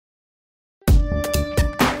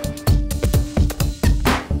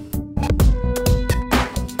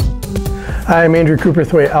Hi, I'm Andrew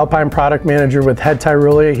Cooperthwaite, Alpine Product Manager with Head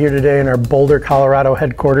Tyrolia, here today in our Boulder, Colorado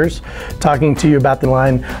headquarters, talking to you about the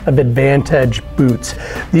line of Advant-Edge boots.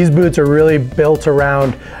 These boots are really built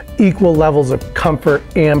around equal levels of comfort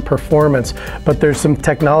and performance, but there's some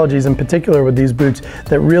technologies in particular with these boots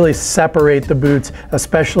that really separate the boots,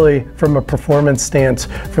 especially from a performance stance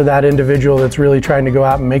for that individual that's really trying to go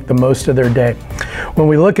out and make the most of their day. When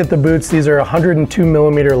we look at the boots, these are 102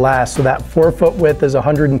 millimeter last, so that 4-foot width is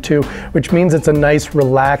 102, which means it's a nice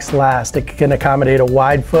relaxed last. It can accommodate a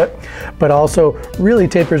wide foot, but also really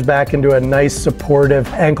tapers back into a nice supportive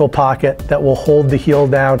ankle pocket that will hold the heel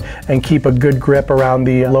down and keep a good grip around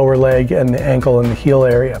the lower leg and the ankle and the heel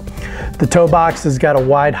area. The toe box has got a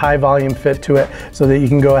wide, high volume fit to it so that you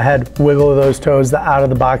can go ahead, wiggle those toes, the out of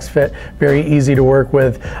the box fit, very easy to work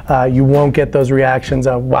with. You won't get those reactions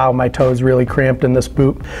of, wow, my toe is really cramped in this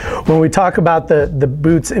boot. When we talk about the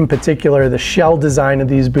boots in particular, the shell design of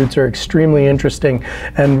these boots are extremely interesting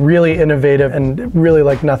and really innovative and really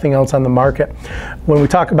like nothing else on the market. When we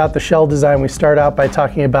talk about the shell design, we start out by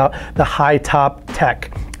talking about the high top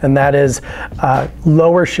tech. And that is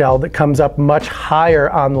lower shell that comes up much higher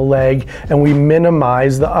on the leg, and we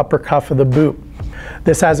minimize the upper cuff of the boot.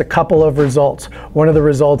 This has a couple of results. One of the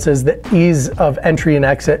results is the ease of entry and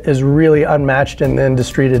exit is really unmatched in the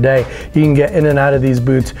industry today. You can get in and out of these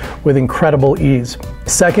boots with incredible ease.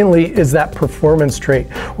 Secondly is that performance trait.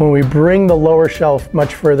 When we bring the lower shelf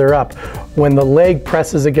much further up, when the leg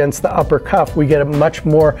presses against the upper cuff, we get a much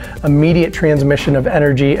more immediate transmission of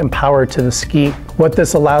energy and power to the ski. What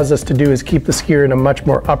this allows us to do is keep the skier in a much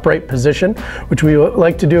more upright position, which we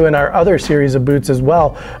like to do in our other series of boots as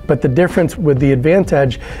well. But the difference with the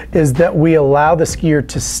Advant-Edge is that we allow the skier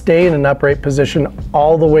to stay in an upright position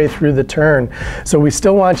all the way through the turn. So we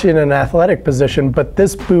still want you in an athletic position, but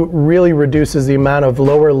this boot really reduces the amount of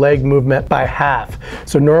lower leg movement by half.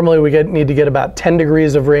 So normally we need to get about 10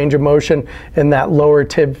 degrees of range of motion in that lower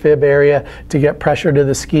tib-fib area to get pressure to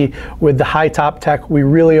the ski. With the high top tech, we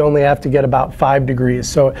really only have to get about 5 degrees.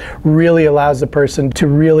 So it really allows the person to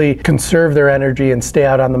really conserve their energy and stay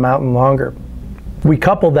out on the mountain longer. We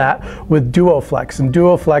couple that with DuoFlex, and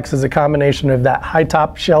DuoFlex is a combination of that high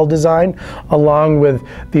top shell design along with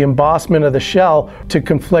the embossment of the shell to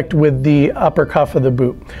conflict with the upper cuff of the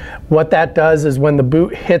boot. What that does is when the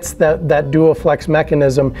boot hits that DuoFlex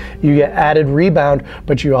mechanism, you get added rebound,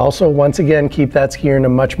 but you also once again keep that skier in a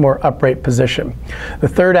much more upright position. The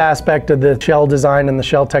third aspect of the shell design and the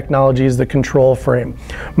shell technology is the control frame.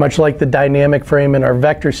 Much like the dynamic frame in our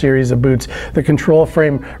Vector series of boots, the control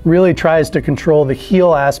frame really tries to control the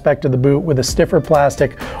heel aspect of the boot with a stiffer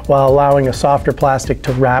plastic while allowing a softer plastic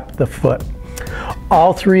to wrap the foot.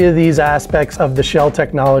 All three of these aspects of the shell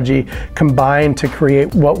technology combine to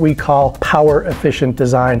create what we call power efficient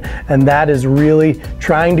design, and that is really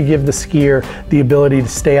trying to give the skier the ability to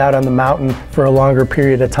stay out on the mountain for a longer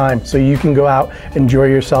period of time so you can go out, enjoy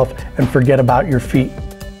yourself, and forget about your feet.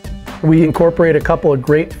 We incorporate a couple of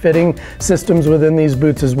great fitting systems within these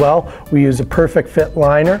boots as well. We use a perfect fit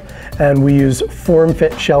liner and we use form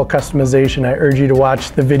fit shell customization. I urge you to watch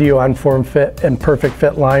the video on form fit and perfect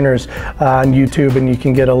fit liners on YouTube, and you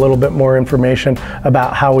can get a little bit more information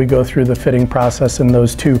about how we go through the fitting process in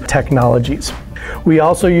those two technologies. We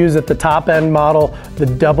also use at the top end model the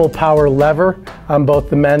double power lever on both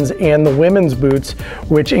the men's and the women's boots,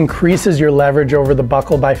 which increases your leverage over the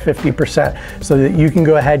buckle by 50% so that you can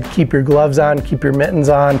go ahead, keep your gloves on, keep your mittens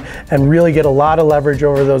on, and really get a lot of leverage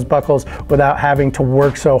over those buckles without having to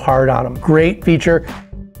work so hard on them. Great feature.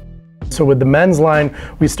 So with the men's line,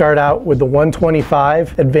 we start out with the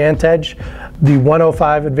 125 Advant-Edge, the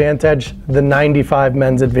 105 Advant-Edge, the 95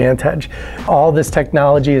 men's Advant-Edge. All this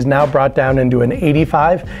technology is now brought down into an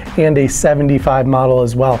 85 and a 75 model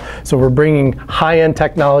as well. So we're bringing high-end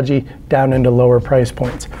technology down into lower price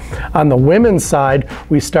points. On the women's side,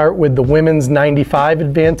 we start with the women's 95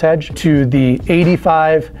 Advant-Edge to the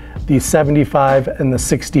 85, the 75 and the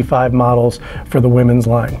 65 models for the women's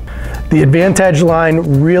line. The Advant-Edge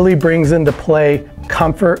line really brings into play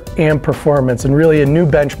comfort and performance, and really a new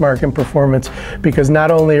benchmark in performance, because not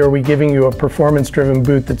only are we giving you a performance-driven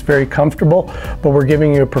boot that's very comfortable, but we're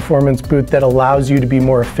giving you a performance boot that allows you to be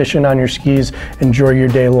more efficient on your skis, enjoy your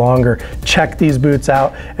day longer. Check these boots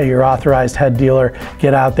out at your authorized head dealer.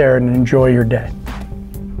 Get out there and enjoy your day.